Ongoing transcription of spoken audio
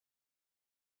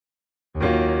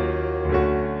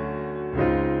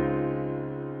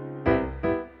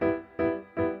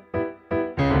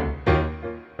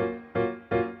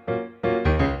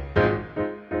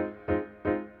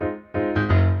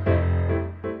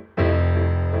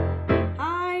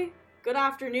good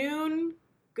afternoon,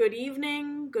 good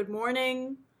evening, good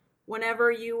morning, whenever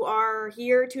you are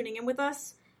here tuning in with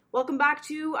us. Welcome back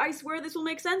to I Swear This Will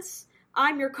Make Sense.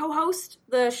 I'm your co-host,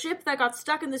 the ship that got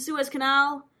stuck in the Suez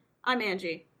Canal. I'm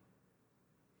Angie.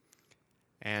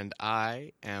 And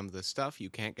I am the stuff you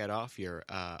can't get off your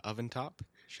oven top,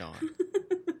 Sean.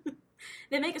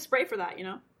 They make a spray for that, you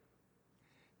know?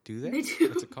 Do they? They do.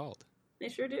 What's it called? They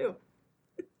sure do.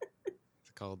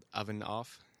 It's called Oven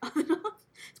Off?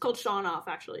 It's called Sean Off,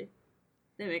 actually.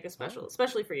 They make a special,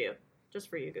 especially for you. Just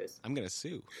for you, Goose. I'm going to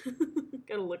sue.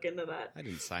 Gotta look into that. I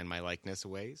didn't sign my likeness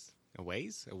away. Away.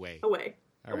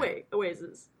 Away.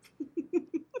 Oasis.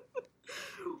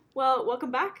 Well,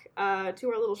 welcome back to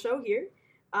our little show here.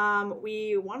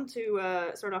 We wanted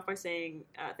to start off by saying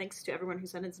thanks to everyone who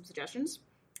sent in some suggestions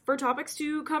for topics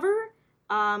to cover.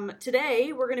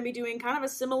 Today, we're going to be doing kind of a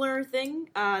similar thing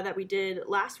that we did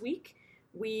last week.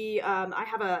 I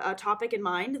have a topic in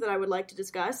mind that I would like to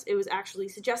discuss. It was actually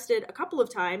suggested a couple of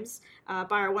times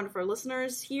by our wonderful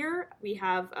listeners here. We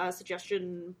have a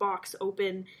suggestion box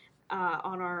open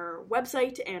on our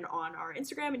website and on our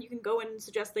Instagram, and you can go and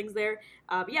suggest things there.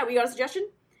 But yeah, we got a suggestion,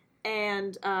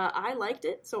 and I liked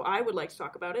it, so I would like to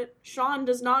talk about it. Sean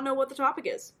does not know what the topic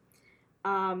is.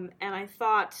 And I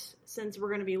thought, since we're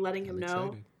going to be letting him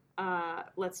know,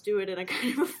 let's do it in a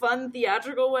kind of a fun,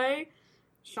 theatrical way.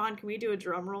 Sean, can we do a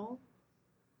drum roll?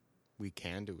 We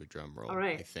can do a drum roll, all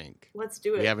right. I think. Let's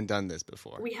do it. We haven't done this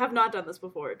before. We have not done this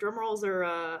before. Drum rolls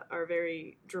are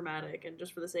very dramatic, and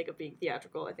just for the sake of being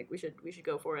theatrical, I think we should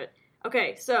go for it.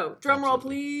 Okay, so drum roll,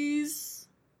 please.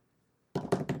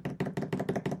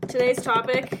 Today's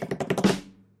topic: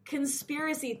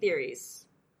 conspiracy theories.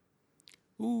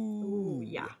 Ooh,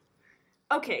 yeah.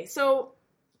 Okay, so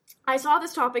I saw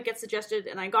this topic get suggested,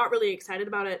 and I got really excited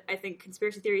about it. I think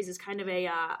conspiracy theories is kind of a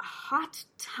hot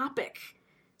topic,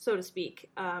 so to speak,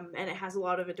 and it has a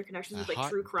lot of interconnections with like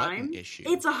true crime.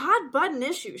 It's a hot button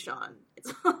issue, Sean.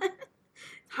 It's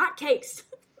hot cakes.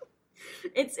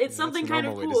 It's something kind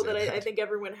of cool that I think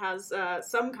everyone has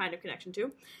some kind of connection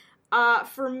to.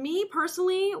 For me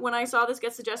personally, when I saw this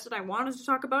get suggested, I wanted to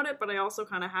talk about it, but I also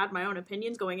kind of had my own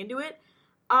opinions going into it.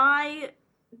 I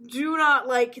do not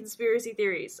like conspiracy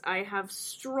theories. I have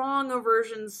strong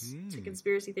aversions to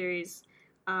conspiracy theories.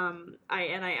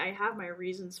 I have my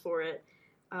reasons for it.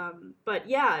 But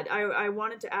yeah, I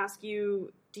wanted to ask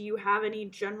you, do you have any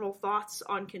general thoughts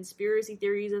on conspiracy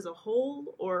theories as a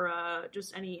whole, or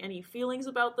just any feelings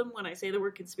about them? When I say the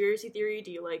word conspiracy theory,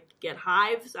 do you like get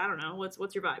hives? I don't know.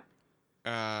 What's your vibe?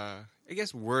 I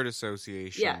guess word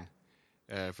association.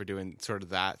 Yeah. For doing sort of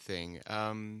that thing.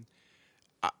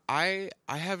 I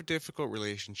have a difficult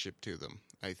relationship to them,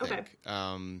 I think.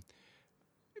 Okay.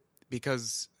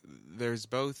 Because there's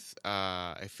both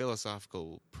a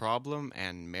philosophical problem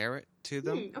and merit to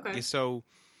them. Okay. So,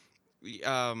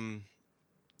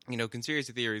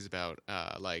 conspiracy theories about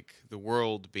like the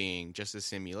world being just a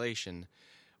simulation,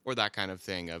 or that kind of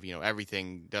thing of,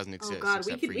 everything doesn't exist except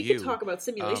for you. We could talk about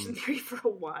simulation theory for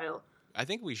a while. I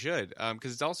think we should,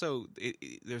 because it's also,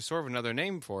 there's sort of another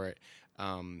name for it,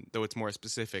 though it's more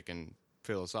specific and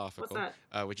philosophical. What's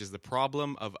that? Which is the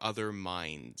problem of other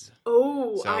minds.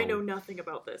 Oh, so, I know nothing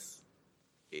about this.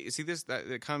 See,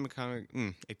 it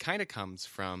kind of comes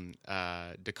from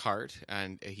Descartes,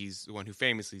 and he's the one who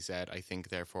famously said, "I think,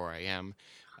 therefore I am."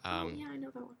 Yeah, I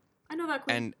know that one. I know that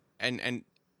quote. And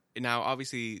now,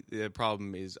 obviously, the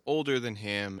problem is older than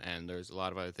him, and there's a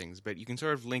lot of other things, but you can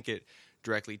sort of link it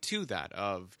directly to that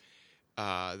of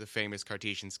the famous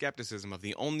Cartesian skepticism of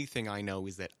the only thing I know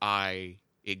is that I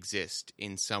exist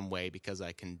in some way because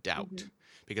I can doubt. Mm-hmm.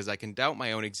 Because I can doubt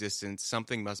my own existence,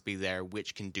 something must be there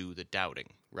which can do the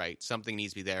doubting, right? Something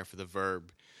needs to be there for the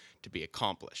verb to be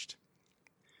accomplished.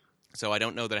 So I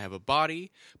don't know that I have a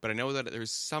body, but I know that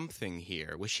there's something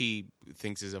here, which he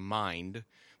thinks is a mind,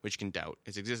 which can doubt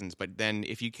its existence. But then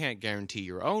if you can't guarantee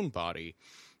your own body,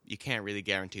 you can't really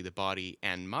guarantee the body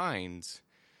and minds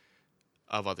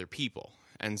of other people.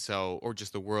 And so, or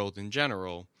just the world in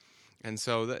general. And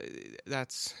so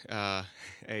that's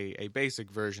a basic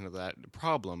version of that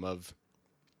problem of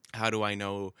how do I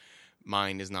know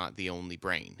mine is not the only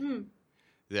brain?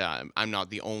 That I'm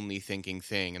not the only thinking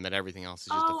thing and that everything else is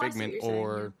just a figment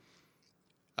or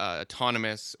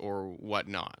autonomous or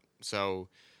whatnot. So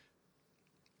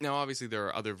now obviously there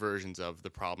are other versions of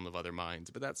the problem of other minds,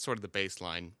 but that's sort of the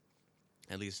baseline,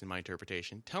 at least in my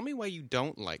interpretation. Tell me why you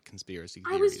don't like conspiracy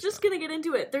theories. I was just going to get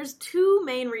into it. There's two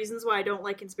main reasons why I don't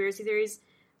like conspiracy theories.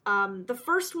 The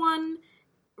first one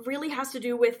really has to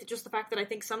do with just the fact that I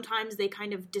think sometimes they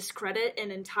kind of discredit an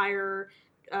entire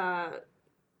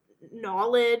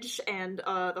knowledge and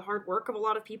the hard work of a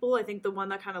lot of people. I think the one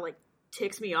that kind of like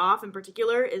ticks me off in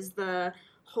particular is the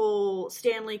whole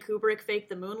Stanley Kubrick fake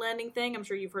the moon landing thing. I'm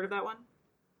sure you've heard of that one.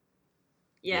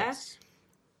 Yeah? Yes.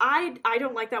 I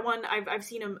don't like that one. I've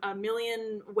seen a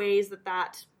million ways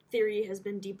that theory has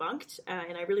been debunked,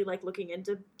 and I really like looking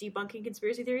into debunking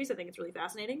conspiracy theories. I think it's really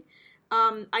fascinating.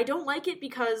 I don't like it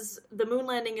because the moon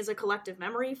landing is a collective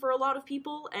memory for a lot of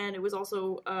people, and it was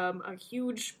also a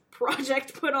huge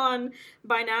project put on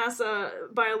by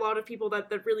NASA by a lot of people that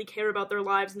really care about their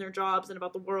lives and their jobs and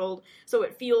about the world. So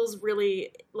it feels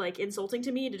really like insulting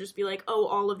to me to just be like, oh,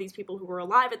 all of these people who were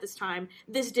alive at this time,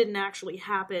 this didn't actually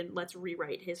happen. Let's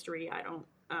rewrite history.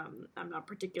 I'm not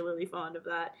particularly fond of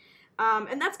that.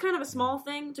 And that's kind of a small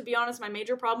thing, to be honest. My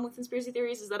major problem with conspiracy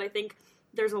theories is that I think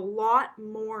there's a lot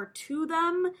more to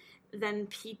them than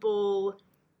people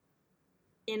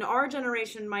in our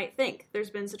generation might think. There's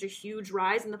been such a huge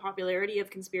rise in the popularity of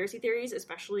conspiracy theories,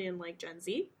 especially in like Gen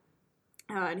Z,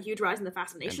 and a huge rise in the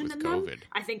fascination in COVID. them.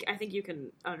 I think you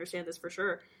can understand this for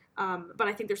sure. But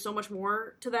I think there's so much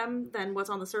more to them than what's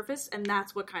on the surface, and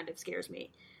that's what kind of scares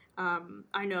me.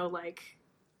 I know, like,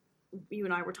 you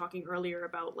and I were talking earlier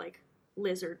about like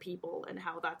lizard people and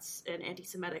how that's an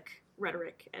anti-Semitic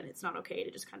rhetoric, and it's not okay to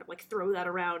just kind of like throw that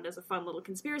around as a fun little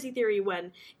conspiracy theory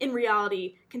when in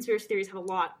reality conspiracy theories have a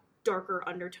lot darker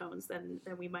undertones than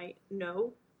we might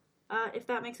know, if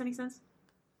that makes any sense.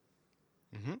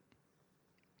 Mm-hmm.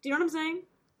 Do you know what I'm saying?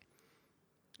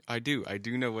 I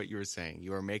do know what you were saying.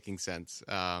 You are making sense.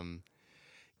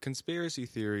 Conspiracy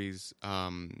theories,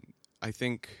 I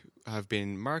think, have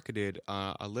been marketed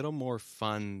a little more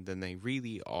fun than they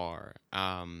really are.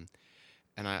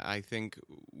 And I think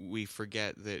we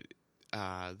forget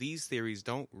that these theories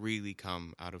don't really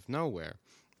come out of nowhere.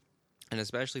 And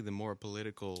especially the more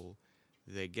political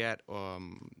they get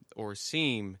or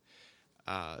seem,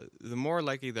 the more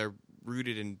likely they're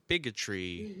rooted in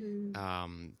bigotry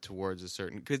towards a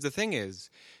certain... Because the thing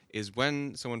is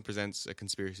when someone presents a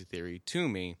conspiracy theory to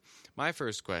me, my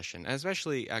first question, and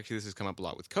especially, actually this has come up a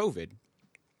lot with COVID,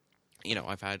 you know,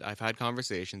 I've had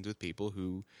conversations with people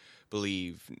who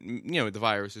believe, you know, the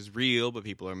virus is real, but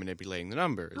people are manipulating the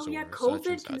numbers. Oh yeah, or COVID such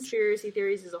and conspiracy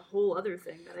theories is a whole other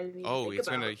thing that I didn't even think about. Oh, it's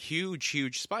been a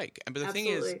huge spike. But the thing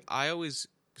is, I always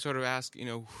sort of ask, you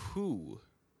know,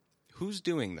 who's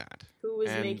doing that? Who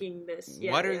is making this?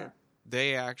 Yeah, what are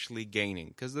they actually gaining?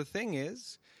 Because the thing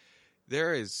is,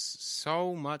 there is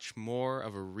so much more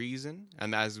of a reason,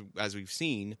 and as we've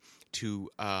seen, to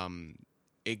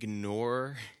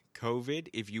ignore COVID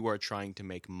if you are trying to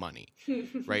make money,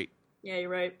 right? Yeah, you're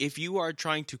right. If you are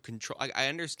trying to control, I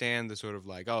understand the sort of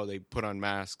like, oh, they put on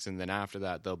masks and then after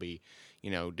that they'll be,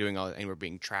 you know, doing all, and we're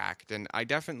being tracked. And I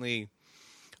definitely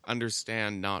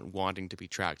understand not wanting to be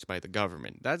tracked by the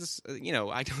government. That's, you know,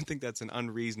 I don't think that's an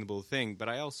unreasonable thing. But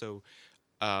I also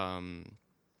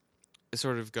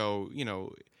sort of go, you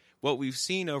know, what we've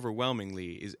seen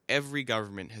overwhelmingly is every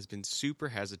government has been super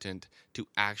hesitant to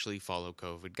actually follow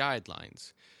COVID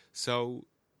guidelines. So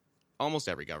almost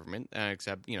every government,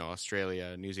 except, you know,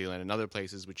 Australia, New Zealand, and other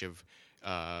places which have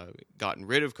gotten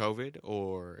rid of COVID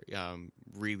or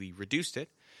really reduced it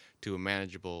to a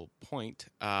manageable point.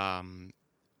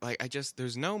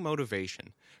 There's no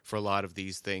motivation for a lot of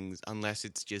these things unless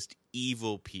it's just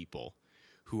evil people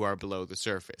who are below the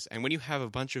surface. And when you have a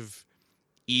bunch of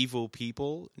evil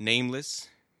people, nameless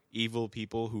evil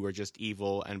people who are just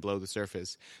evil and below the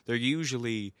surface, they're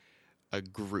usually a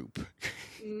group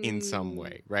in some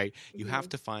way, right? You have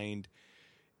to find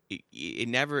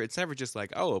it's never just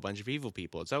like, oh, a bunch of evil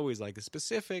people. It's always like a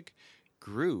specific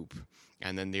group,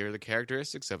 and then they're the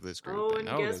characteristics of this group. Oh, and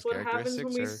guess what happens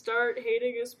when we start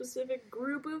hating a specific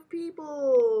group of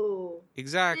people?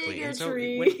 Exactly.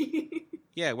 Bigotry. And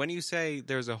so when you say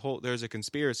there's a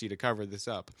conspiracy to cover this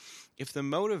up, if the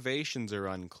motivations are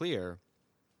unclear,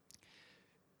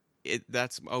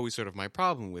 that's always sort of my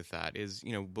problem with that is,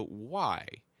 you know, but why?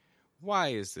 Why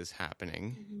is this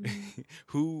happening?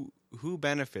 Mm-hmm. Who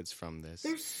benefits from this?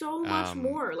 There's so much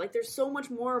more. Like, there's so much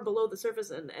more below the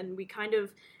surface, and we kind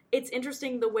of... It's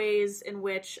interesting the ways in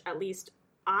which, at least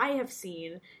I have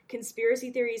seen,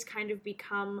 conspiracy theories kind of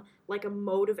become like a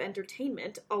mode of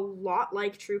entertainment, a lot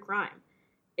like true crime.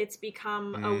 It's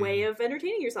become a way of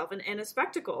entertaining yourself and a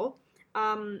spectacle,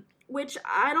 which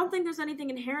I don't think there's anything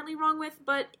inherently wrong with,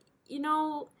 but, you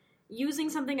know... Using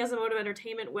something as a mode of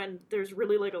entertainment when there's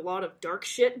really, like, a lot of dark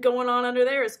shit going on under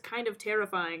there is kind of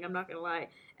terrifying, I'm not gonna lie.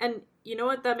 And you know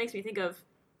what that makes me think of?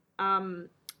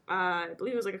 I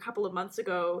believe it was, like, a couple of months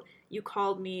ago, you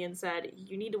called me and said,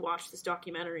 you need to watch this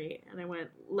documentary. And I went,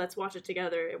 let's watch it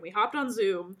together. And we hopped on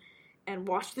Zoom and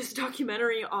watched this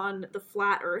documentary on the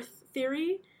flat earth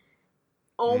theory.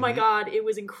 Oh my god, it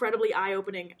was incredibly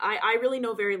eye-opening. I really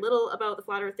know very little about the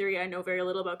Flat Earth theory. I know very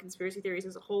little about conspiracy theories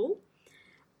as a whole.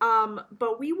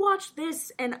 But we watched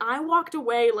this, and I walked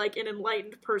away like an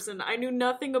enlightened person. I knew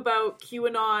nothing about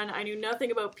QAnon. I knew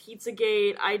nothing about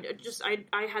Pizzagate. I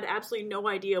had absolutely no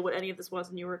idea what any of this was,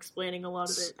 and you were explaining a lot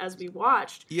of it as we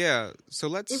watched. Yeah, so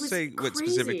let's say crazy. what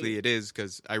specifically it is,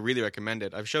 because I really recommend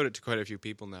it. I've showed it to quite a few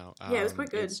people now. Yeah, it was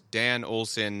quite good. It's Dan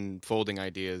Olson Folding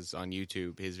Ideas on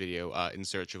YouTube, his video, In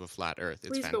Search of a Flat Earth. It's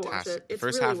Please fantastic. go watch it. The It's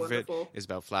first really half wonderful. of it is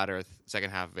about Flat Earth. The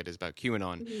second half of it is about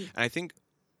QAnon. Mm-hmm. And I think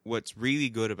what's really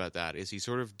good about that is he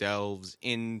sort of delves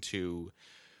into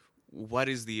what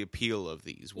is the appeal of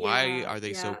these? Why are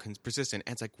they so persistent?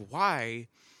 And it's like, why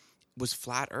was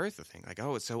Flat Earth a thing? Like,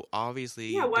 oh, it's so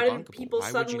obviously why did debunkable. people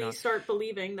Why would you suddenly not... start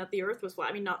believing that the Earth was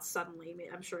flat? I mean, not suddenly.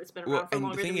 I'm sure it's been around for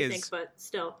longer than we think, but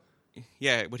still.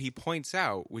 Yeah, what he points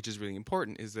out, which is really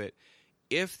important, is that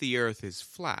if the Earth is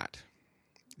flat,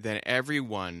 then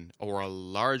everyone or a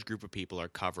large group of people are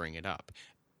covering it up.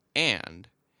 And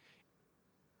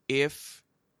if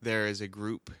there is a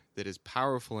group that is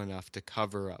powerful enough to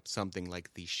cover up something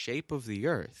like the shape of the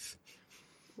Earth,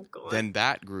 then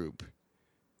that group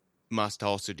must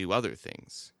also do other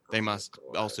things. They must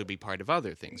also be part of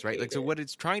other things, right? Like, so what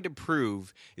it's trying to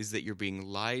prove is that you're being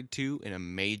lied to in a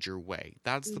major way.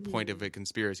 That's the point of a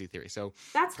conspiracy theory. So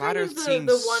that's Flat kind Earth of seems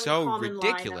the one so common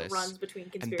ridiculous, line that runs between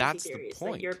conspiracy and that's theories, the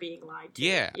point. that you're being lied to.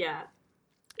 Yeah.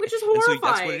 Which is And horrifying. so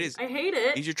that's what it is. I hate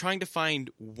it. Is you're trying to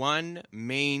find one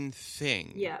main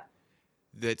thing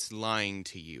that's lying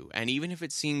to you. And even if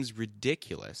it seems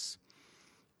ridiculous,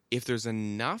 if there's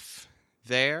enough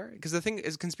there, because the thing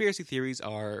is, conspiracy theories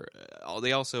are,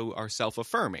 they also are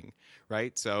self-affirming,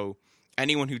 right? So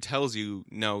anyone who tells you,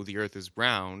 no, the Earth is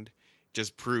round,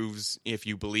 just proves, if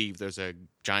you believe there's a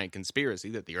giant conspiracy,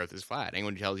 that the Earth is flat.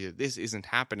 Anyone who tells you that this isn't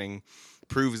happening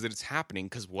proves that it's happening,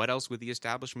 because what else would the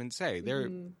establishment say?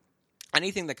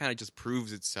 Anything that kind of just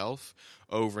proves itself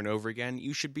over and over again,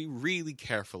 you should be really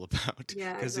careful about.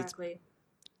 Yeah, exactly.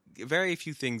 Very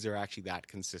few things are actually that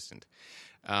consistent.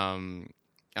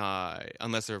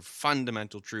 Unless they're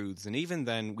fundamental truths, and even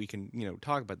then we can,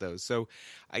 talk about those. So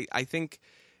I think,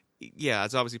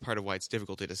 it's obviously part of why it's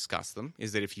difficult to discuss them,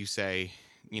 is that if you say,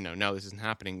 no, this isn't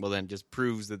happening, well, then it just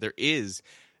proves that there is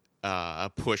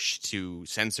a push to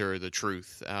censor the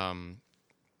truth,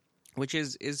 which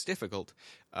is difficult,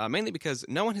 mainly because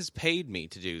no one has paid me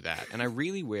to do that, and I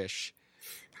really wish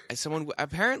someone,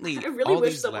 apparently all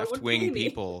these left-wing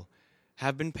people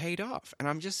have been paid off. And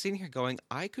I'm just sitting here going,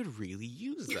 I could really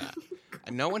use that.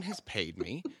 No one has paid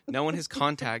me. No one has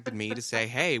contacted me to say,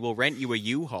 hey, we'll rent you a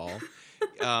U-Haul.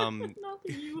 Not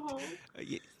the U-Haul.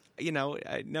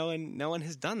 No one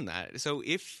has done that. So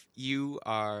if you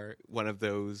are one of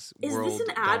those Is this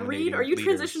an ad read? Are you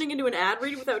transitioning into an ad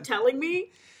read without telling me?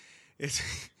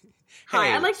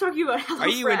 Hi, I'd like to talk to you about HelloFresh. Are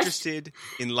you interested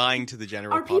in lying to the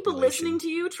general population? Are people listening to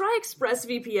you? Try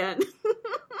ExpressVPN.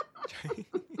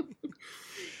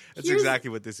 That's exactly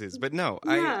what this is. But no,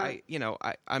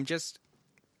 I'm just,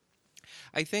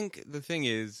 I think the thing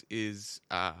is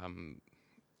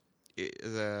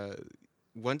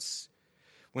when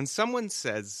someone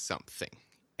says something,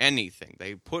 anything,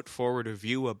 they put forward a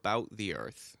view about the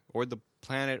Earth or the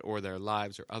planet or their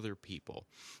lives or other people,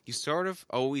 you sort of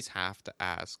always have to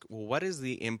ask, well, what is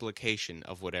the implication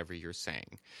of whatever you're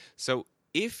saying? So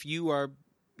if you are,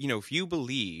 if you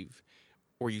believe,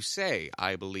 or you say,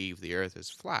 I believe the Earth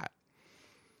is flat,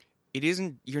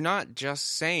 you're not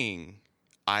just saying,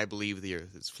 I believe the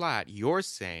Earth is flat, you're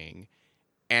saying,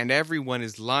 and everyone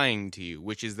is lying to you,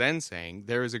 which is then saying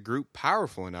there is a group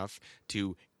powerful enough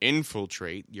to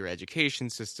infiltrate your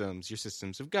education systems, your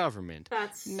systems of government,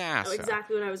 that's NASA,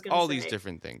 exactly what I was going to say. All these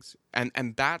different things.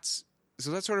 And that's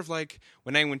sort of like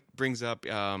when anyone brings up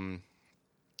a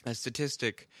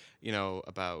statistic,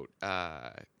 about,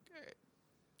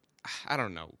 I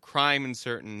don't know, crime in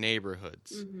certain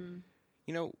neighborhoods.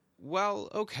 Mm-hmm. Well,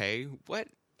 okay,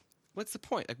 what's the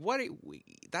point? Like,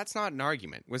 that's not an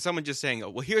argument. When someone just saying,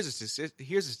 "Oh, well, here's a statistic,"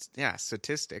 here's a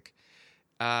statistic.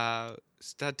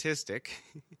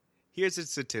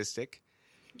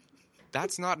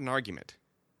 That's not an argument.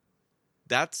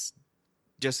 That's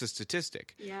just a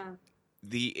statistic. Yeah.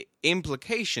 The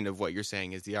implication of what you're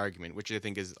saying is the argument, which I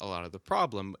think is a lot of the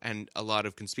problem, and a lot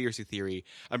of conspiracy theory.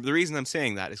 The reason I'm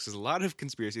saying that is because a lot of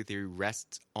conspiracy theory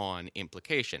rests on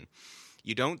implication.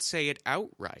 You don't say it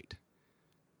outright.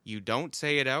 That you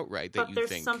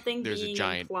think there's a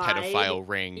giant pedophile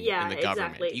ring in the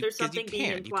government. Exactly. There's something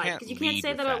being implied. Because you can't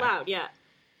say that out loud,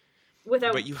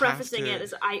 without prefacing it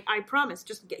as, I promise,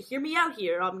 just hear me out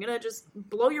here. I'm going to just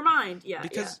blow your mind. Yeah.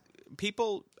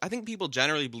 I think people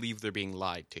generally believe they're being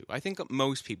lied to. I think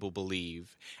most people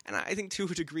believe, and I think to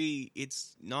a degree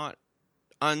it's not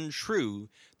untrue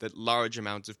that large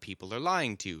amounts of people are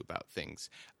lying to you about things.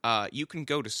 You can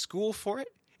go to school for it.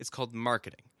 It's called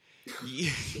marketing.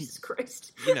 Jesus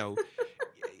Christ. You know,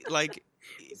 like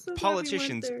So glad we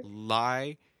politicians went there.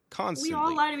 lie constantly. We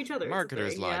all lie to each other. is the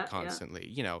Marketers thing. lie Yeah, constantly.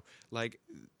 You know, like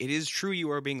it is true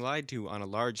you are being lied to on a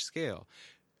large scale.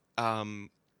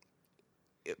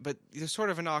 But there's sort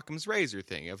of an Occam's razor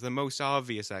thing of the most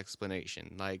obvious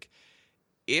explanation. Like,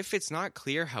 if it's not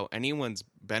clear how anyone's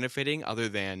benefiting other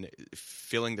than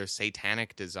filling their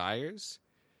satanic desires,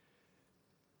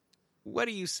 what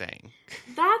are you saying?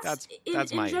 That's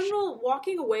That's my in general,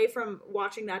 walking away from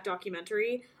watching that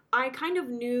documentary, I kind of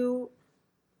knew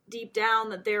deep down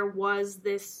that there was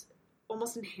this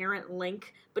almost inherent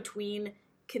link between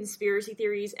conspiracy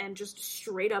theories and just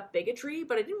straight up bigotry,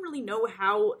 but I didn't really know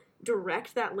how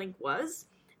direct that link was.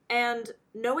 And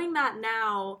knowing that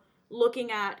now,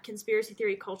 looking at conspiracy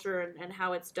theory culture and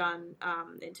how it's done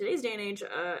in today's day and age,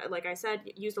 like I said,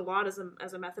 used a lot as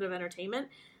a method of entertainment,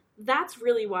 that's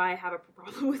really why I have a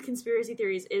problem with conspiracy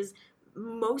theories. Is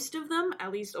most of them,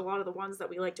 at least a lot of the ones that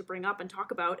we like to bring up and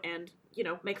talk about and, you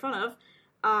know, make fun of,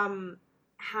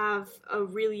 have a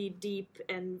really deep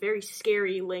and very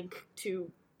scary link to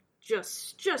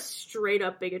just straight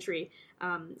up bigotry.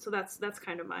 So that's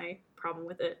kind of my problem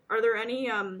with it. Are there any,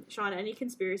 Sean, any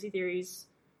conspiracy theories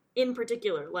in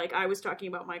particular? Like, I was talking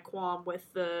about my qualm with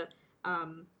the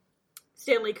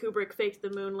Stanley Kubrick faked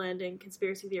the moon landing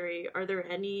conspiracy theory. Are there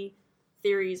any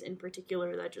theories in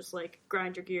particular that just, like,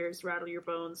 grind your gears, rattle your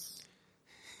bones,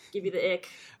 give you the ick?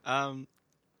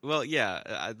 Well, yeah,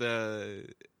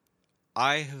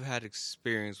 I have had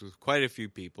experience with quite a few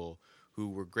people who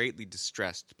were greatly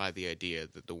distressed by the idea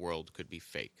that the world could be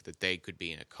fake, that they could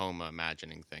be in a coma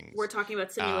imagining things. We're talking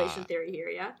about simulation theory here,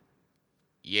 yeah?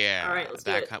 Yeah. All right, let's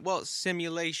do it. Well,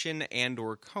 simulation and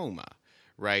or coma,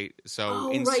 right? So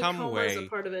Oh, in right, some coma way, is a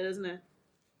part of it, isn't it?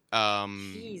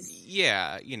 Jeez.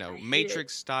 yeah, you know, I hate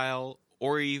Matrix style,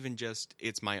 or even just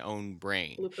it's my own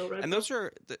brain. Blue pill, red And pill. those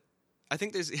are, I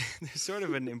think there's sort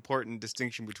of an important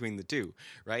distinction between the two,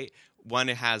 right? One,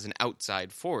 it has an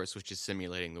outside force, which is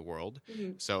simulating the world.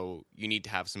 Mm-hmm. So you need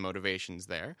to have some motivations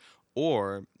there.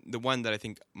 Or the one that I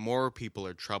think more people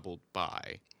are troubled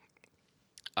by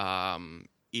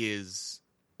is,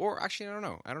 or actually, I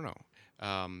don't know.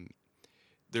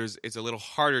 It's a little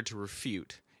harder to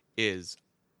refute, is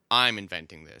I'm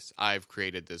inventing this. I've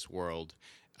created this world.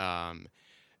 And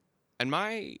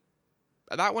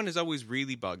that one has always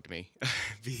really bugged me.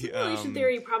 Simulation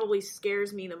theory probably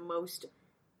scares me the most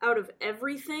out of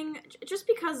everything, just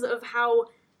because of how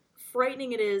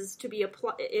frightening it is to be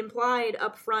implied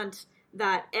up front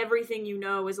that everything you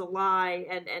know is a lie,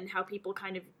 and how people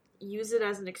kind of use it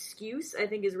as an excuse, I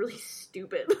think is really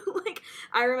stupid. Like,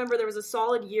 I remember there was a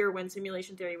solid year when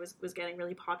simulation theory was getting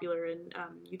really popular, and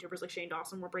YouTubers like Shane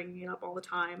Dawson were bringing it up all the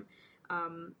time,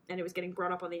 and it was getting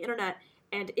brought up on the internet,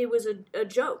 and it was a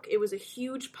joke. It was a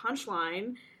huge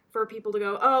punchline for people to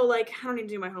go, oh, like, I don't need to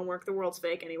do my homework, the world's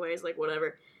fake anyways, like,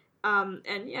 whatever.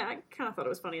 And yeah, I kind of thought it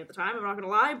was funny at the time, I'm not gonna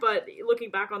lie, but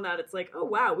looking back on that, it's like, oh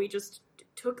wow, we just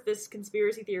took this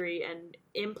conspiracy theory and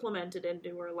implemented it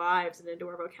into our lives and into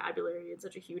our vocabulary in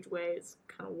such a huge way. It's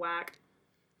kind of whack.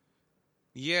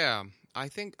 Yeah, I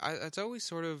think that's always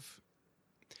sort of,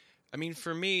 I mean,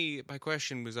 for me, my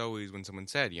question was always when someone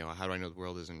said, you know, how do I know the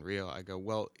world isn't real? I go,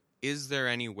 well, is there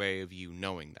any way of you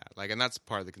knowing that? Like, and that's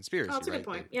part of the conspiracy, Oh, that's a right? good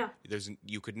point, Like, yeah.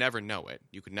 you could never know it.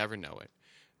 You could never know it.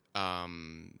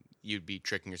 You'd be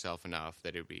tricking yourself enough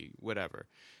that it would be whatever.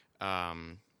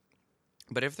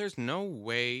 But if there's no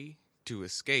way to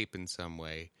escape in some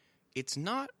way, it's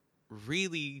not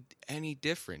really any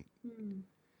different.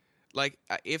 Like,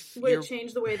 if Would it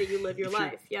change the way that you live your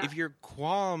life? Yeah. If you're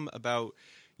qualm about,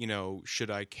 you know,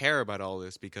 should I care about all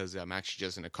this because I'm actually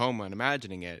just in a coma and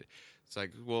imagining it, it's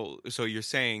like, well, so you're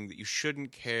saying that you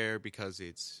shouldn't care because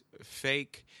it's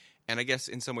fake. And I guess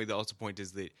in some way the also point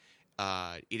is that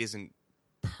it isn't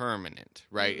permanent,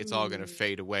 right? It's all going to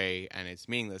fade away and it's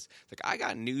meaningless. Like, I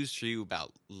got news for you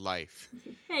about life.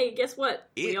 Hey, guess what?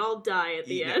 We all die at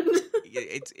the end.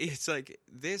 It's like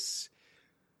this,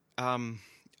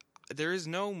 there is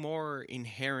no more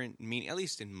inherent meaning, at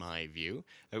least in my view.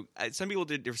 Some people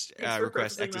did request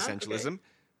existentialism. Okay.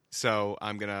 So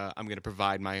I'm gonna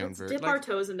provide my own version. Dip our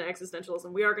toes into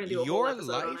existentialism. We are gonna do a whole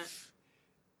episode on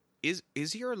it.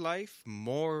 Is your life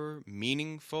more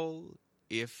meaningful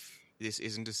if this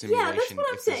isn't a Yeah, simulation, that's what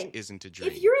I'm if saying. this isn't a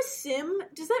dream. If you're a sim,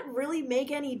 does that really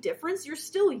make any difference? You're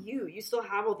still you. You still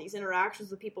have all these interactions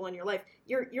with people in your life.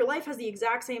 Your life has the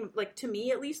exact same, like, to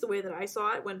me at least, the way that I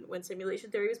saw it when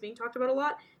simulation theory was being talked about a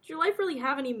lot. Does your life really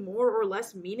have any more or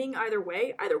less meaning either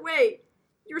way? Either way,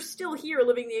 you're still here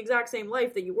living the exact same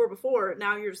life that you were before.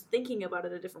 Now you're just thinking about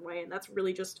it a different way, and that's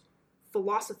really just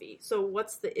philosophy. So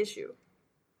what's the issue?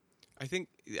 I think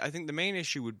the main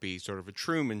issue would be sort of a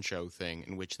Truman Show thing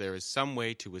in which there is some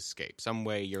way to escape, some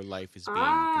way your life is being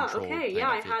controlled. Okay, yeah,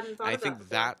 I hadn't thought of that. I think before.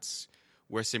 that's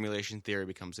where simulation theory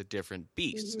becomes a different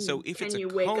beast. So if it's a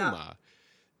wake up? coma,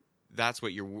 that's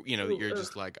what you're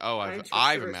just like, oh, I've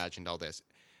shivers. imagined all this.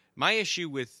 My issue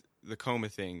with the coma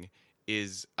thing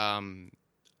is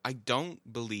I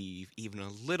don't believe even a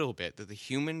little bit that the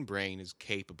human brain is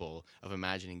capable of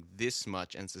imagining this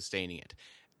much and sustaining it.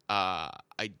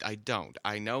 I don't.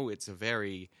 I know it's a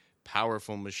very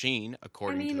powerful machine,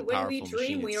 according to the when powerful we machine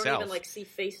dream, we itself. don't even like see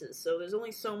faces, so there's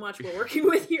only so much we're working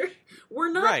with here.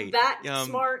 We're not Right. that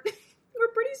smart. We're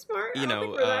pretty smart. I don't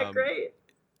think we're that great.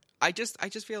 I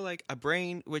just feel like a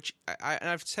brain, which and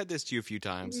I've said this to you a few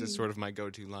times, is sort of my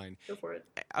go-to line. Go for it.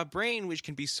 A brain which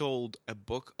can be sold a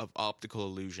book of optical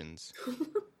illusions.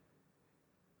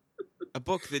 A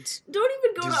book that's Don't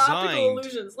even go to optical designed-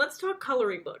 illusions. Let's talk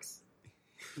coloring books.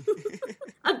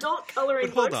 Adult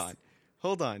coloring But books.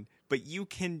 hold on. But you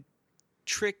can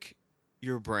trick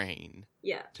your brain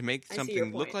Yeah. to make I see your something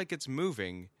look point. like it's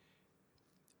moving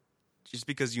just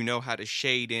because you know how to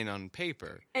shade in on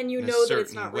paper. And you in a know that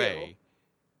it's certain not way. real.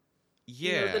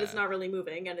 Yeah. You know that it's not really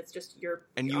moving, and it's just you're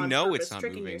And you on know purpose it's not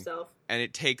tricking moving. yourself. And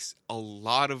it takes a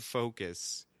lot of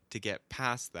focus to get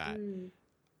past that.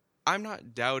 I'm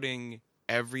not doubting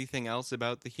everything else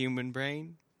about the human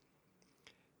brain.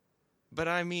 But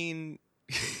I mean...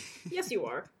 Yes, you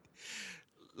are.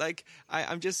 Like,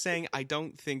 I'm just saying, I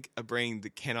don't think a brain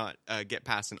that cannot get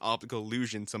past an optical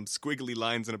illusion, some squiggly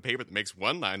lines in a paper that makes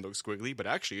one line look squiggly, but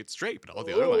actually it's straight, but all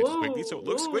the other lines are squiggly, so it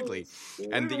looks squiggly.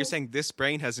 And that you're saying this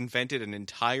brain has invented an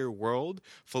entire world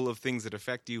full of things that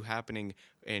affect you happening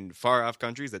in far-off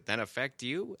countries that then affect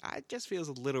you? It just feels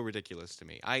a little ridiculous to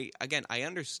me. I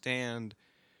understand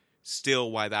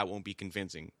still why that won't be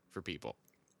convincing for people.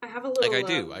 I have a little... Like, I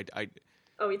do.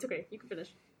 Oh, it's okay. You can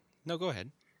finish. No, go ahead.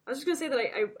 I was just going to say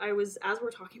that I was, as we're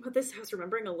talking about this, I was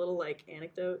remembering a little, like,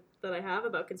 anecdote that I have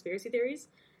about conspiracy theories.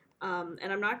 And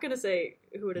I'm not going to say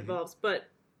who it involves, but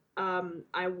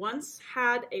I once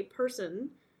had a person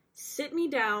sit me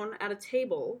down at a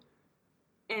table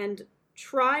and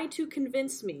try to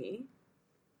convince me,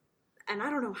 and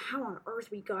I don't know how on earth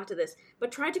we got to this,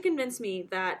 but tried to convince me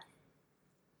that,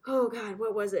 oh God,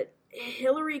 what was it?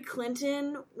 Hillary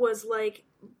Clinton was, like,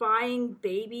 buying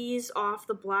babies off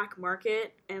the black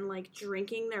market and, like,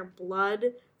 drinking their blood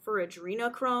for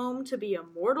adrenochrome to be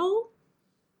immortal.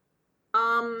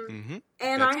 And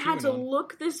That's I had to QAnon.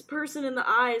 look this person in the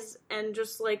eyes and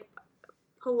just, like,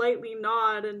 politely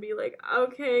nod and be like,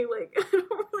 okay, like, I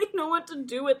don't really know what to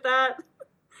do with that.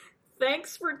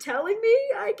 Thanks for telling me,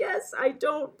 I guess. I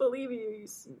don't believe you.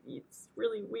 It's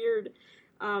really weird.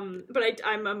 But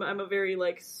I'm a very,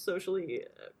 like, socially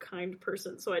kind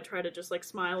person, so I try to just, like,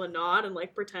 smile and nod and,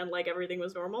 like, pretend like everything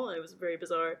was normal. It was very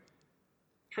bizarre.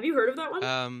 Have you heard of that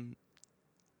one?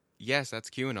 Yes, that's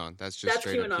QAnon. That's just That's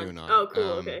straight up QAnon. Oh, cool.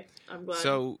 Okay, I'm glad.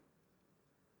 So,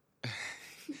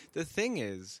 the thing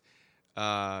is,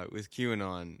 with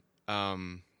QAnon,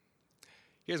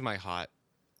 here's my hot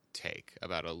take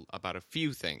about a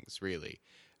few things, really.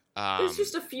 There's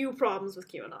just a few problems with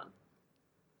QAnon.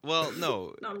 Well,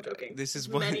 no. No, I'm joking. This is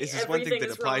one thing Everything that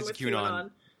is applies wrong to with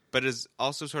QAnon, but is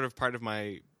also sort of part of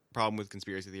my problem with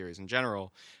conspiracy theories in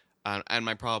general, and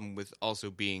my problem with also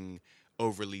being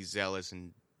overly zealous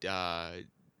and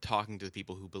talking to the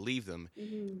people who believe them.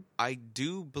 Mm-hmm. I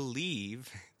do believe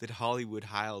that Hollywood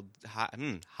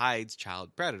hides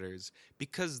child predators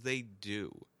because they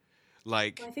do.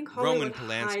 Like, Well, I think Roman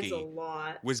Hollywood hides a Polanski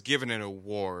lot. was given an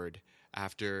award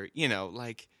after,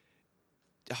 like,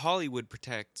 Hollywood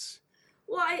protects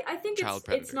Well, I think child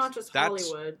it's not predators. just That's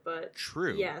Hollywood, but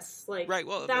true. yes, like, Right,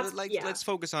 well, that's, like, let's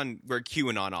focus on where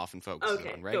QAnon often focuses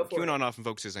Okay, on, right? go for QAnon often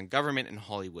focuses on government and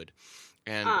Hollywood.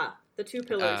 And the two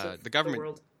pillars of the government the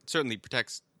world. certainly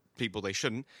protects people they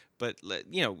shouldn't, but,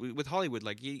 with Hollywood,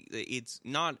 like, it's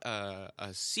not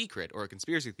a secret or a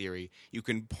conspiracy theory. You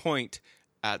can point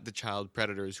at the child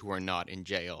predators who are not in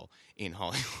jail in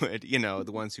Hollywood,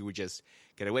 the ones who would just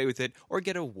get away with it or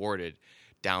get awarded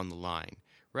down the line,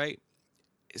 right?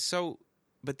 So,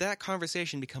 but that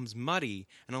conversation becomes muddy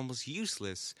and almost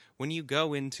useless when you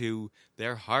go into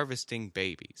they're harvesting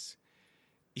babies.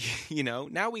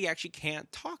 Now we actually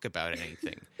can't talk about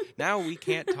anything. Now we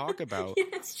can't talk about. Yeah,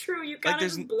 it's true. You Like, kind of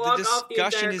there's just the block off the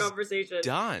discussion entire is conversation.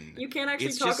 done. You can't actually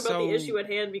It's talk just about the so- issue at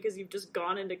hand because you've just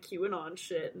gone into QAnon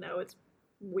shit. Now it's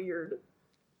weird.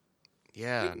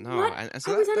 Yeah, Like, no. what? And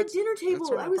so I was at a that's dinner table.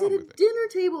 sort of I the was at a problem with it. dinner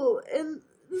table, and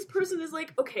this person is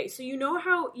like, "Okay, so you know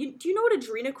how? Do you know what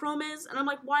adrenochrome is?" And I'm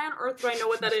like, "Why on earth do I know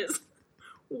what that is?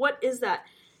 What is that?"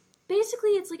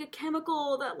 Basically, it's like a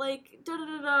chemical that like da da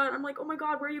da da. And I'm like, "Oh my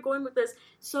god, where are you going with this?"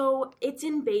 So it's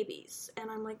in babies, and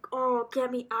I'm like, "Oh,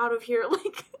 get me out of here!"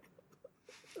 Like,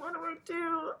 what do I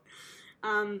do?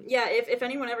 Yeah, if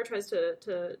anyone ever tries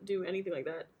to do anything like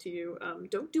that to you,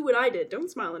 don't do what I did. Don't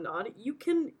smile and nod. You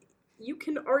can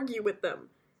argue with them.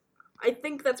 I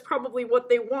think that's probably what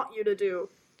they want you to do.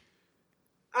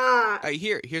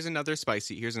 Here's another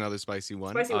spicy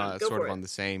one. Spicy one. Go Sort for of it. on the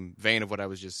same vein of what I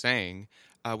was just saying.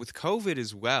 With COVID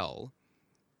as well,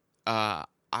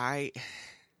 I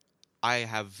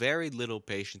have very little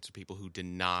patience for people who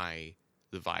deny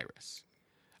the virus.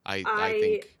 I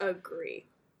think, agree.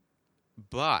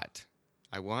 but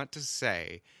I want to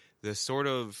say the sort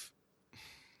of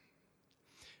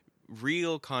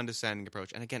real condescending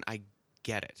approach, and again, I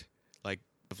get it. Like,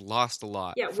 I've lost a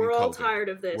lot. Yeah, from we're all COVID. tired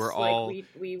of this. We're like, all. we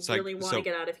it's like- really want so- to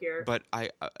get out of here. But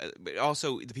but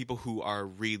also the people who are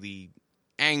really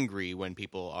angry when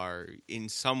people are in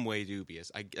some way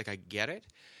dubious. I get it.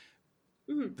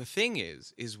 Mhm. The thing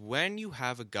is when you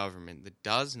have a government that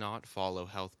does not follow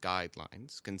health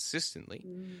guidelines consistently,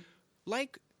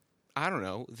 like, I don't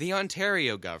know, the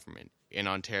Ontario government in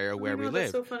Ontario where we That's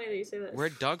live, so funny that you say that. where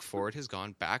Doug Ford has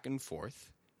gone back and forth,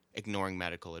 ignoring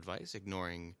medical advice,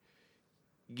 ignoring,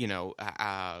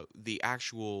 the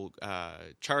actual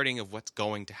charting of what's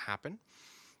going to happen,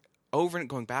 over and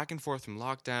going back and forth from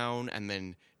lockdown and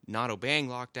then not obeying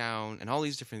lockdown and all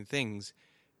these different things.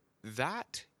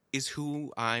 That is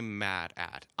who I'm mad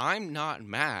at. I'm not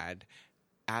mad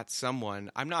at someone.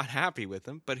 I'm not happy with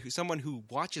them, but someone who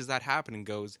watches that happen and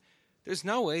goes, "There's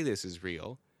no way this is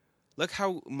real. Look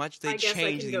how much they I guess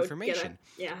change I can the go information."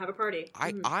 have a party.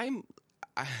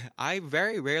 I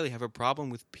very rarely have a problem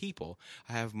with people.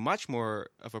 I have much more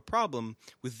of a problem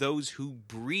with those who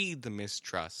breed the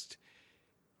mistrust,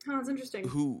 Oh, that's interesting.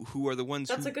 who are the ones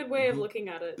That's who, a good way of who- looking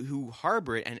at it. who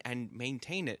harbor it and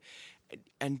maintain it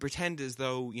and pretend as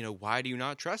though, why do you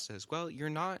not trust us? Well, you're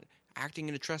not acting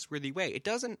in a trustworthy way. It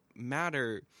doesn't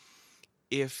matter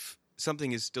if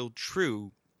something is still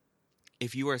true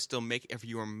if you are still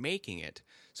making it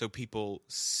so people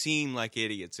seem like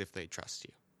idiots if they trust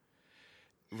you.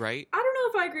 Right? I don't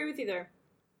know if I agree with you there.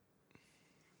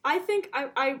 I think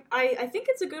I think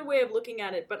it's a good way of looking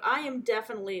at it, but I am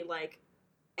definitely like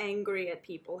angry at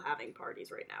people having parties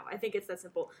right now. I think it's that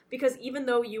simple. Because even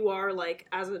though you are like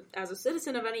as a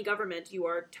citizen of any government, you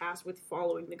are tasked with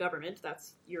following the government.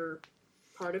 That's your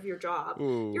part of your job.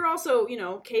 Ooh. You're also,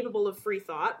 capable of free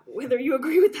thought, whether you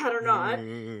agree with that or not.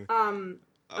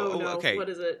 Oh no, okay. what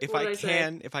is it? If What I did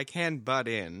say? if I can butt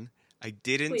in, I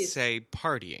didn't Please. say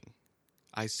partying.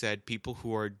 I said people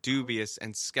who are dubious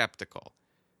and skeptical.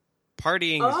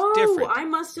 Partying is different. I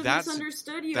must have That's-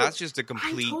 misunderstood you. That's just a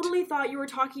complete. I totally thought you were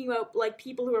talking about like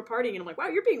people who are partying, and I'm like, wow,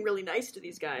 you're being really nice to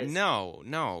these guys. No,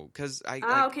 because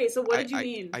I. Okay. So what did you I-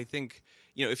 mean? I think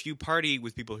if you party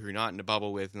with people who you're not in a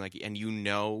bubble with, and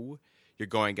you're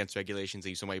going against regulations, and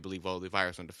you somehow believe, well, the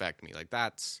virus won't affect me. Like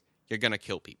you're gonna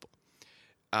kill people.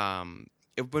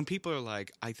 When people are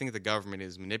like, I think the government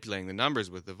is manipulating the numbers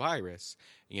with the virus,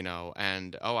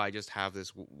 and I just have this,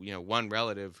 one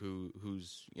relative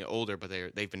who's older, but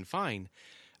they've been fine.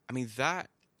 I mean, that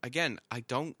again, I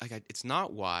don't like. It's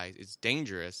not wise. It's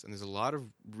dangerous, and there's a lot of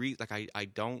I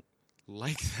don't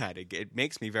like that. It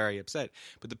makes me very upset.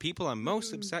 But the people I'm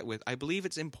most upset with, I believe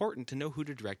it's important to know who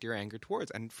to direct your anger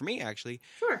towards. And for me, actually,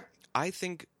 Sure. I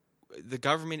think the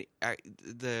government,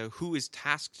 who is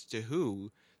tasked to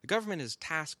who. The government is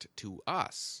tasked to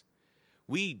us.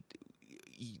 We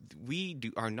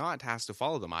are not tasked to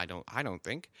follow them. I don't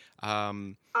think.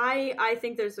 I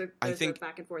think there's a think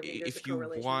back and forth. There's if a you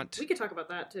correlation. want- we could talk about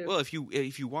that too. Well, if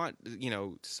you want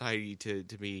society to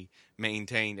be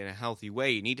maintained in a healthy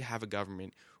way, you need to have a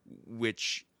government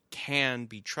which can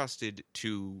be trusted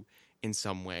to, in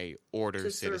some way, order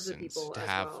To serve the citizens people to as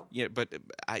have. well. Yeah, but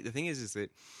the thing is that.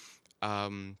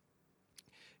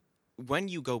 When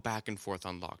you go back and forth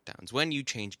on lockdowns, when you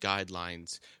change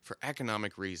guidelines for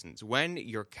economic reasons, when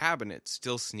your cabinet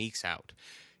still sneaks out,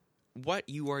 what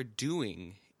you are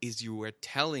doing is you are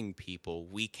telling people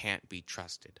we can't be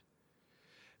trusted.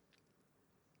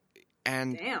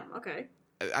 And Damn. Okay.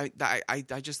 I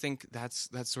just think that's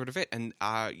sort of it. And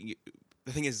the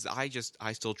thing is, I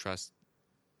still trust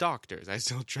doctors. I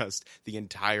still trust the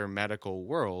entire medical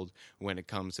world when it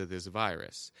comes to this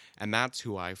virus. And that's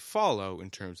who I follow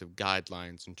in terms of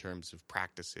guidelines, in terms of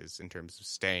practices, in terms of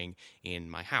staying in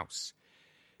my house.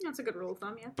 That's a good rule of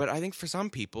thumb, yeah. But I think for some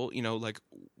people, like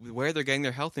where they're getting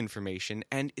their health information,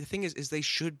 and the thing is they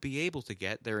should be able to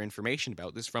get their information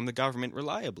about this from the government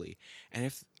reliably. And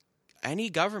if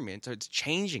any government starts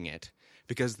changing it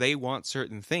because they want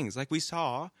certain things, like we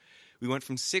saw, we went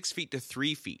from 6 feet to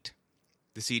 3 feet,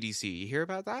 the CDC. You hear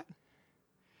about that?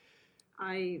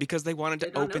 Because they wanted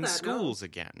to open schools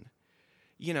again.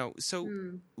 So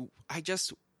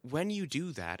when you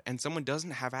do that and someone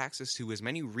doesn't have access to as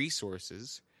many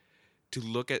resources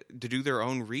to do their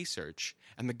own research,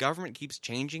 and the government keeps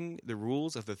changing the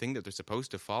rules of the thing that they're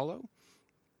supposed to follow,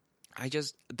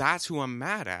 that's who I'm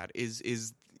mad at,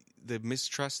 is the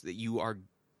mistrust that you are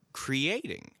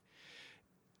creating.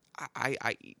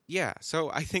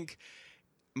 So I think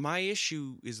my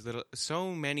issue is that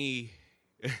so many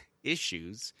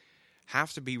issues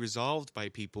have to be resolved by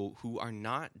people who are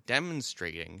not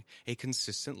demonstrating a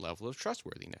consistent level of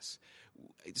trustworthiness.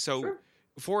 So, Sure.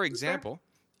 For example,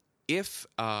 if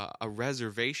a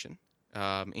reservation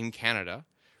in Canada,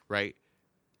 right,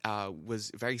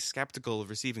 was very skeptical of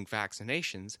receiving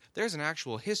vaccinations, there's an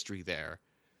actual history there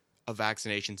of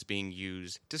vaccinations being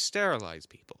used to sterilize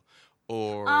people.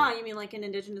 Or you mean like an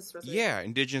Indigenous reservation? Yeah,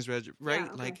 Indigenous right?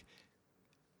 Yeah, okay. Like,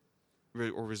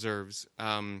 or reserves.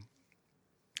 God,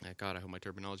 I hope my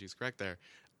terminology is correct there.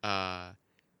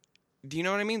 Do you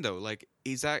know what I mean, though? Like,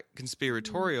 is that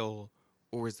conspiratorial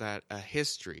or is that a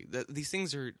history? These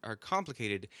things are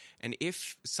complicated, and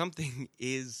if something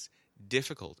is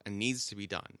difficult and needs to be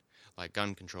done, like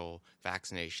gun control,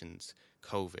 vaccinations,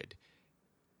 COVID,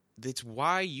 that's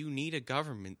why you need a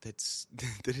government that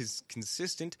is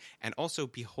consistent and also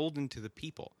beholden to the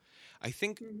people. I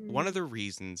think one of the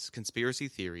reasons conspiracy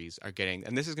theories are getting,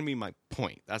 and this is going to be my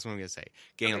point, that's what I'm going to say,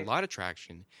 getting a lot of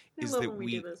traction, is that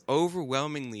we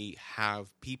overwhelmingly have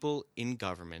people in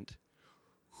government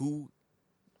who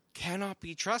cannot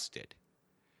be trusted.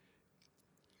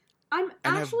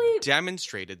 Have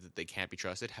demonstrated that they can't be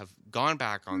trusted, have gone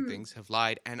back on things, have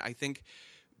lied, and I think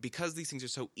because these things are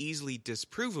so easily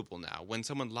disprovable now, when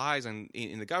someone lies in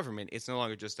the government, it's no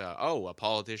longer just a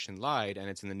politician lied and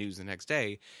it's in the news the next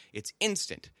day. It's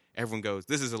instant. Everyone goes,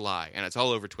 this is a lie, and it's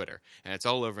all over Twitter, and it's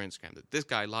all over Instagram, that this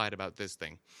guy lied about this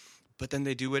thing. But then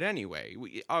they do it anyway.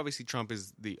 Obviously, Trump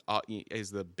is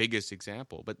the biggest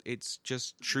example, but it's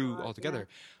just true altogether.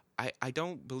 Yeah. I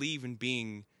don't believe in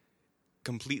being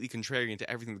completely contrarian to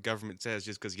everything the government says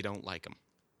just because you don't like them.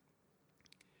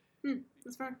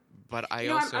 That's fair. But I'm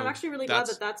actually really glad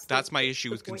that's my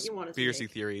issue with conspiracy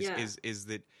theories. Yeah. Is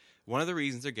that one of the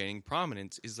reasons they're gaining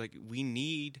prominence is like we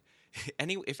need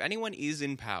if anyone is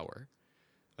in power,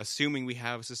 assuming we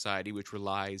have a society which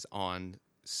relies on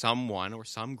someone or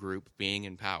some group being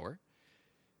in power,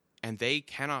 and they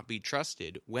cannot be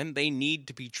trusted, when they need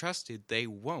to be trusted, they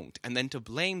won't. And then to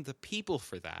blame the people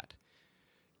for that,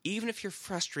 even if you're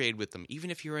frustrated with them, even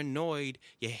if you're annoyed,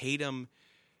 you hate them,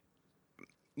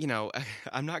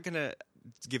 I'm not going to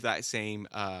give that same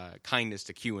kindness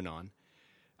to QAnon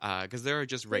because there are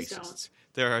just racists.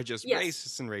 There are just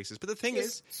racists and racists. But the thing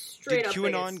is, did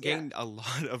QAnon gain a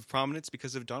lot of prominence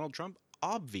because of Donald Trump?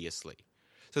 Obviously.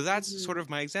 So that's sort of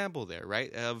my example there,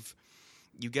 right? Of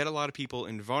you get a lot of people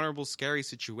in vulnerable, scary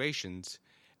situations,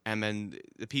 and then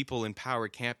the people in power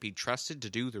can't be trusted to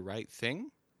do the right thing.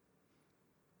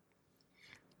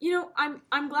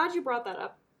 I'm glad you brought that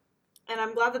up. And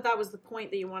I'm glad that was the point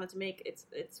that you wanted to make.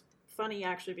 It's funny,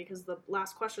 actually, because the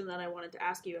last question that I wanted to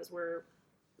ask you as we're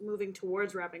moving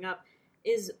towards wrapping up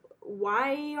is,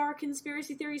 why are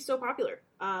conspiracy theories so popular?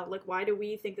 Why do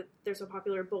we think that they're so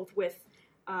popular, both with,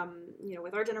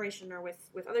 with our generation or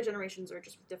with other generations or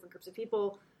just with different groups of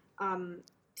people?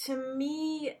 To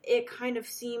me, it kind of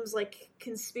seems like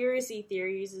conspiracy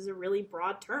theories is a really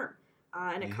broad term.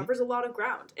 And it covers a lot of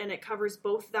ground. And it covers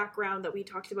both that ground that we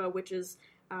talked about, which is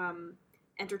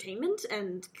entertainment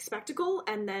and spectacle,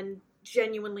 and then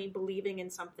genuinely believing in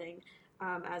something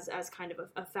as kind of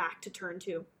a fact to turn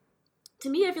to. To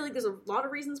me, I feel like there's a lot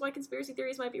of reasons why conspiracy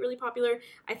theories might be really popular.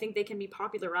 I think they can be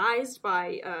popularized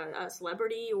by a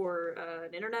celebrity or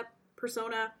an internet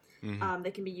persona.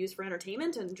 They can be used for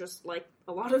entertainment, and just like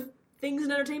a lot of things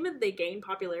in entertainment, they gain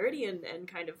popularity and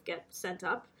kind of get sent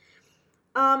up.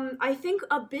 I think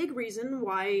a big reason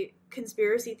why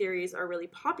conspiracy theories are really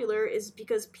popular is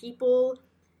because people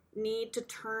need to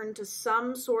turn to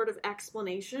some sort of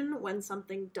explanation when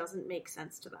something doesn't make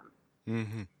sense to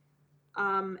them.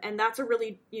 And that's a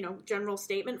really, general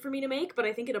statement for me to make, but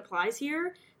I think it applies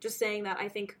here, just saying that I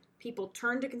think people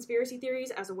turn to conspiracy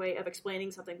theories as a way of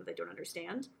explaining something that they don't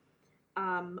understand,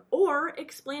 or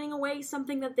explaining away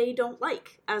something that they don't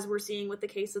like, as we're seeing with the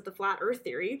case of the flat earth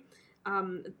theory.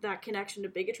 That connection to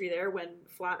bigotry there, when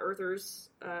flat earthers,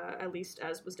 at least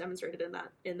as was demonstrated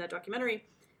in that documentary,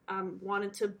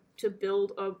 wanted to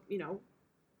build a,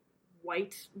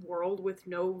 white world with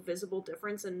no visible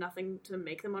difference and nothing to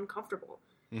make them uncomfortable.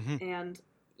 Mm-hmm. And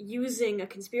using a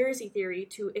conspiracy theory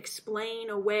to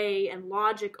explain away and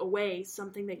logic away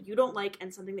something that you don't like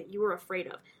and something that you are afraid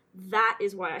of. That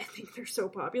is why I think they're so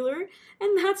popular,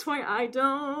 and that's why I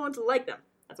don't like them.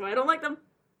 That's why I don't like them.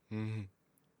 Mm-hmm.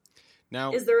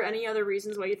 Now, is there any other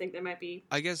reasons why you think they might be?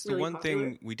 I guess the really one popular?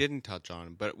 thing we didn't touch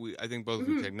on, but I think both of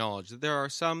us acknowledge that there are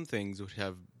some things which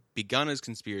have begun as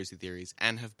conspiracy theories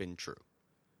and have been true.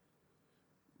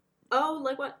 Oh,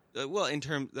 like what? Well, in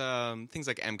terms things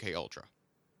like MK Ultra.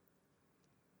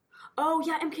 Oh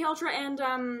yeah, MK Ultra and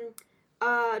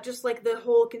just like the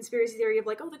whole conspiracy theory of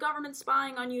like, oh, the government's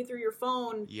spying on you through your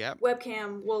phone,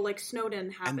 webcam. Well, like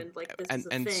Snowden happened. This is a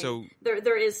thing. So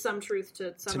there is some truth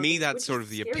to some. To of me, it, that's sort of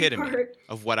the epitome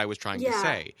of what I was trying to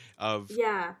say.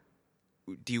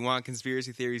 Do you want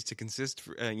conspiracy theories to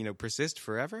persist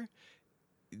forever?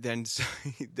 Then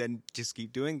just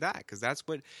keep doing that, because that's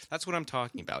what I'm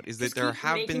talking about. Is that there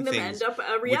have been things end up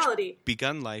a reality. Which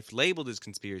begun life labeled as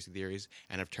conspiracy theories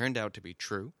and have turned out to be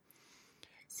true.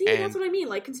 See, that's what I mean.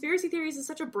 Like, conspiracy theories is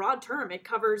such a broad term. It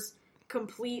covers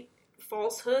complete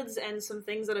falsehoods and some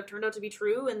things that have turned out to be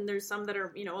true, and there's some that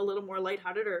are, a little more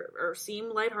lighthearted or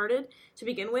seem lighthearted to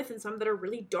begin with, and some that are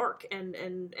really dark and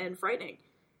frightening.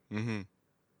 Mm-hmm.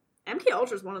 MK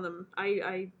Ultra is one of them.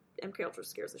 MK Ultra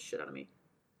scares the shit out of me.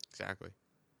 Exactly.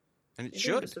 And it Maybe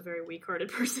should. I'm just a very weak-hearted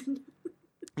person.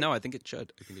 No, I think it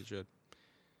should. Yeah,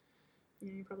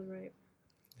 you're probably right.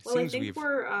 Well, I think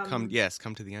we're come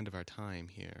to the end of our time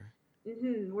here.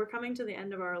 Mm-hmm. We're coming to the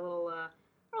end of our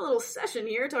little session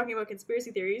here, talking about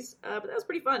conspiracy theories. But that was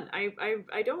pretty fun.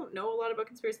 I don't know a lot about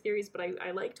conspiracy theories, but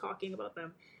I like talking about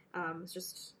them. It's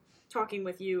just talking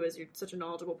with you, as you're such a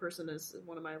knowledgeable person, is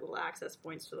one of my little access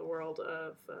points to the world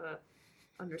of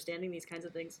understanding these kinds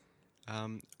of things.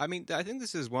 I mean, I think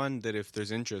this is one that if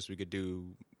there's interest, we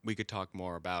could talk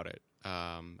more about it.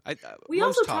 We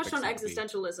also touched on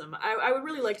existentialism. I would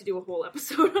really like to do a whole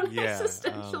episode on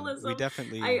existentialism. We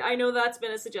definitely. I know that's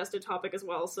been a suggested topic as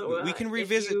well. So we can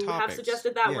revisit if you topics. have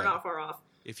suggested that, we're not far off.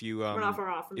 If you we're not far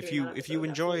off from if doing you that if you episode,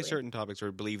 enjoy absolutely. certain topics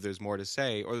or believe there's more to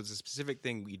say, or there's a specific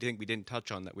thing we didn't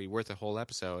touch on that we worth a whole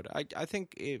episode, I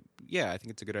think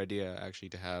it's a good idea actually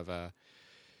to have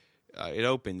it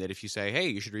open, that if you say, hey,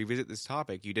 you should revisit this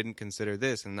topic, you didn't consider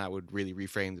this, and that would really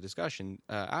reframe the discussion,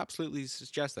 absolutely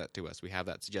suggest that to us. We have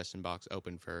that suggestion box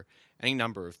open for any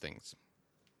number of things.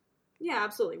 Yeah,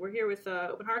 absolutely. We're here with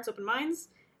open hearts, open minds,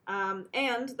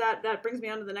 and that brings me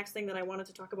on to the next thing that I wanted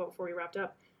to talk about before we wrapped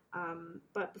up.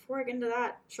 But before I get into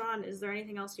that, Sean, is there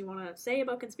anything else you want to say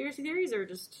about conspiracy theories, or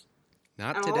just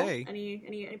not today?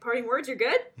 Any parting words? You're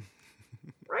good?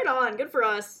 Right on. Good for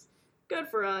us. Good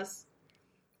for us.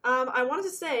 I wanted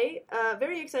to say a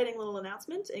very exciting little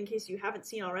announcement, in case you haven't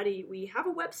seen already. We have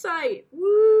a website.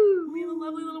 Woo! We have a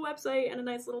lovely little website and a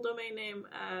nice little domain name.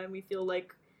 We feel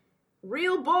like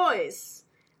real boys.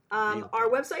 Our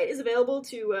website is available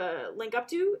to link up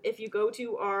to if you go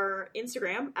to our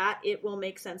Instagram at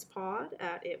itwillmakesense.pod.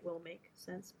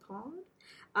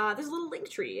 There's a little link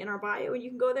tree in our bio, and you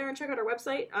can go there and check out our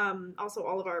website. Also,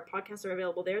 all of our podcasts are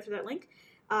available there through that link.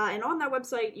 And on that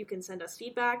website, you can send us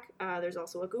feedback. There's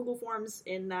also a Google Forms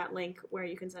in that link where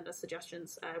you can send us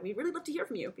suggestions. We'd really love to hear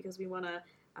from you, because we want to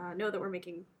know that we're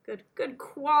making good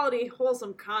quality,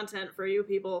 wholesome content for you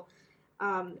people.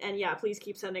 And yeah, please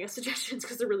keep sending us suggestions,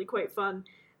 because they're really quite fun.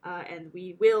 And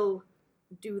we will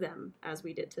do them as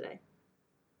we did today.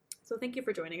 So thank you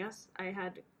for joining us. I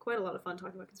had quite a lot of fun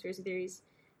talking about conspiracy theories,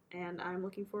 and I'm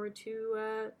looking forward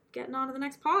to getting on to the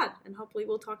next pod. And hopefully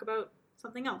we'll talk about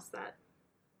something else that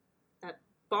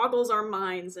boggles our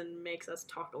minds and makes us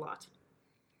talk a lot.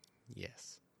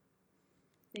 Yes.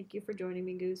 Thank you for joining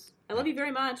me, Goose. I love you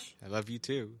very much. I love you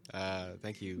too.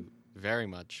 Thank you very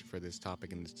much for this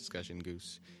topic and this discussion,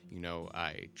 Goose. You know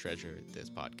I treasure this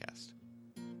podcast.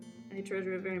 I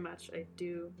treasure it very much. I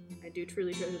do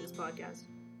truly treasure this podcast.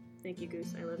 Thank you,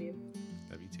 Goose. I love you.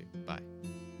 Love you too. Bye.